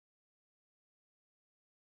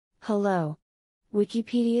Hello.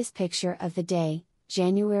 Wikipedia's picture of the day,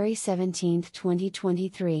 January 17,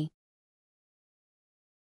 2023.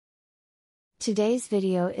 Today's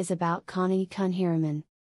video is about Kanayi Kunhiraman.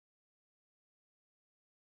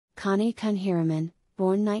 Kanayi Kunhiraman,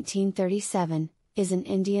 born 1937, is an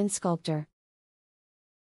Indian sculptor.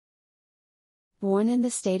 Born in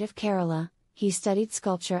the state of Kerala, he studied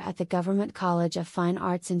sculpture at the Government College of Fine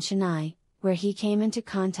Arts in Chennai, where he came into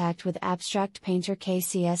contact with abstract painter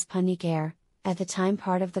K.C.S. Paniker, at the time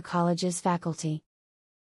part of the college's faculty.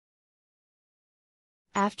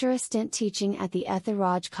 After a stint teaching at the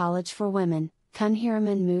Ethiraj College for Women,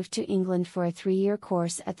 Kunhiraman moved to England for a 3-year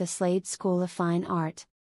course at the Slade School of Fine Art.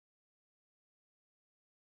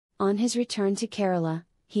 On his return to Kerala,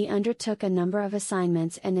 he undertook a number of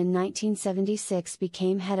assignments and in 1976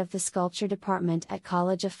 became head of the sculpture department at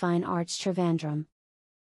College of Fine Arts Trivandrum.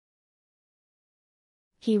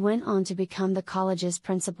 He went on to become the college's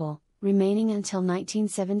principal, remaining until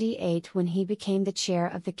 1978 when he became the chair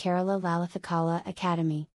of the Kerala Lalithakala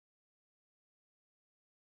Akademi.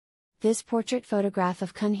 This portrait photograph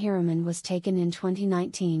of Kunhiraman was taken in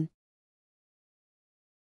 2019.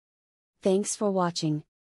 Thanks for watching.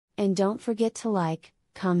 And don't forget to like,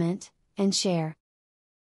 comment, and share.